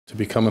To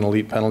become an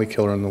elite penalty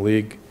killer in the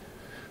league,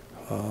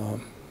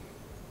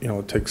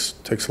 it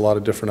takes a lot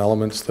of different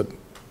elements that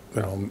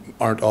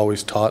aren't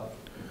always taught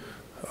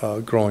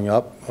growing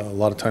up. A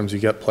lot of times you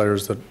get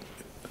players that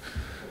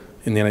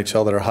in the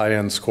NHL that are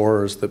high-end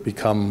scorers that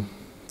become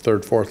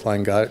third, fourth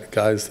line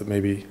guys that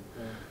maybe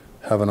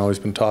haven't always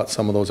been taught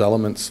some of those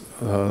elements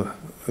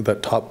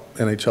that top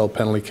NHL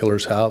penalty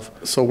killers have.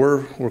 So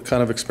we're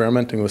kind of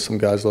experimenting with some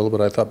guys a little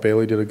bit. I thought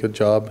Bailey did a good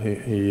job.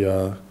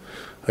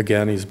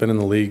 Again, he's been in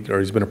the league, or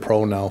he's been a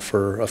pro now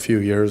for a few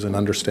years and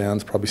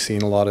understands, probably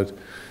seen a lot of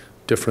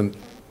different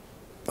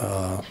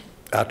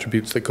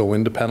attributes that go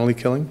into penalty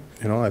killing.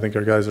 I think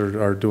our guys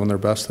are doing their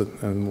best,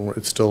 and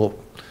it's still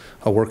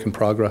a work in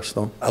progress,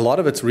 though. A lot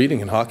of it's reading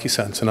in hockey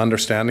sense and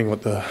understanding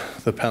what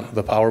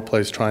the power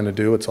play is trying to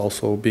do. It's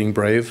also being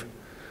brave,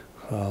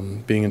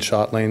 being in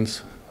shot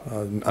lanes,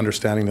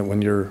 understanding that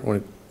when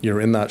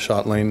you're in that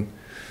shot lane,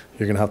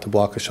 you're going to have to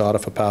block a shot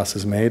if a pass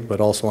is made, but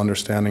also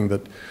understanding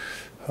that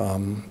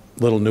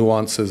little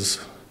nuances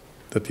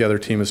that the other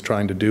team is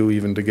trying to do,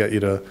 even to get you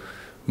to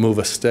move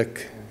a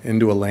stick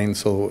into a lane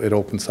so it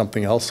opens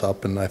something else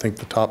up. And I think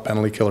the top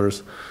penalty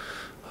killers,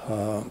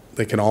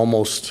 they can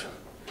almost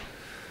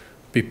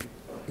be,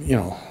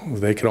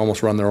 they can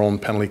almost run their own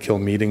penalty kill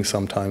meeting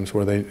sometimes,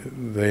 where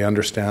they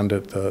understand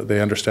it.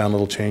 They understand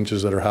little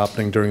changes that are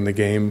happening during the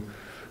game,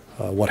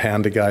 what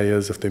hand a guy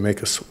is if they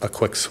make a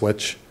quick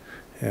switch,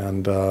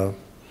 and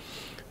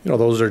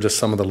those are just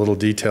some of the little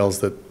details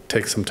that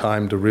take some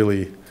time to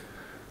really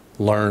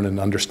learn and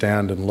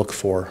understand and look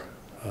for,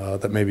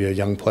 that maybe a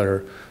young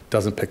player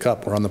doesn't pick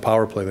up. Or on the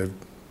power play,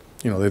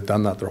 they've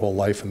done that their whole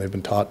life and they've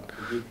been taught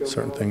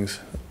certain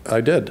things.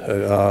 I did,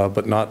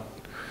 but not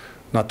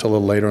till a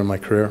little later in my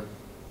career.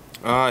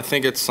 I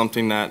think it's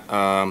something that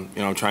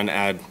I'm trying to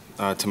add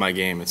to my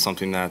game. It's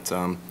something that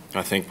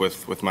I think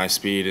with my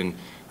speed and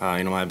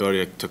my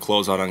ability to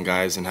close out on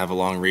guys and have a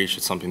long reach,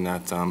 it's something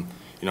that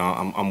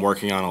I'm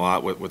working on a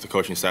lot with the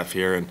coaching staff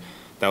here, and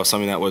that was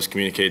something that was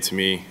communicated to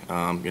me.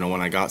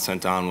 When I got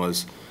sent down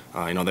was,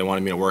 they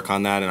wanted me to work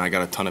on that, and I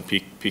got a ton of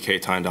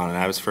PK time down in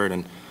Abbotsford,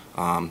 and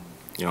I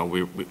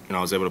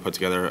was able to put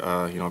together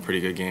a pretty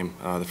good game,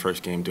 the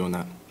first game doing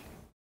that.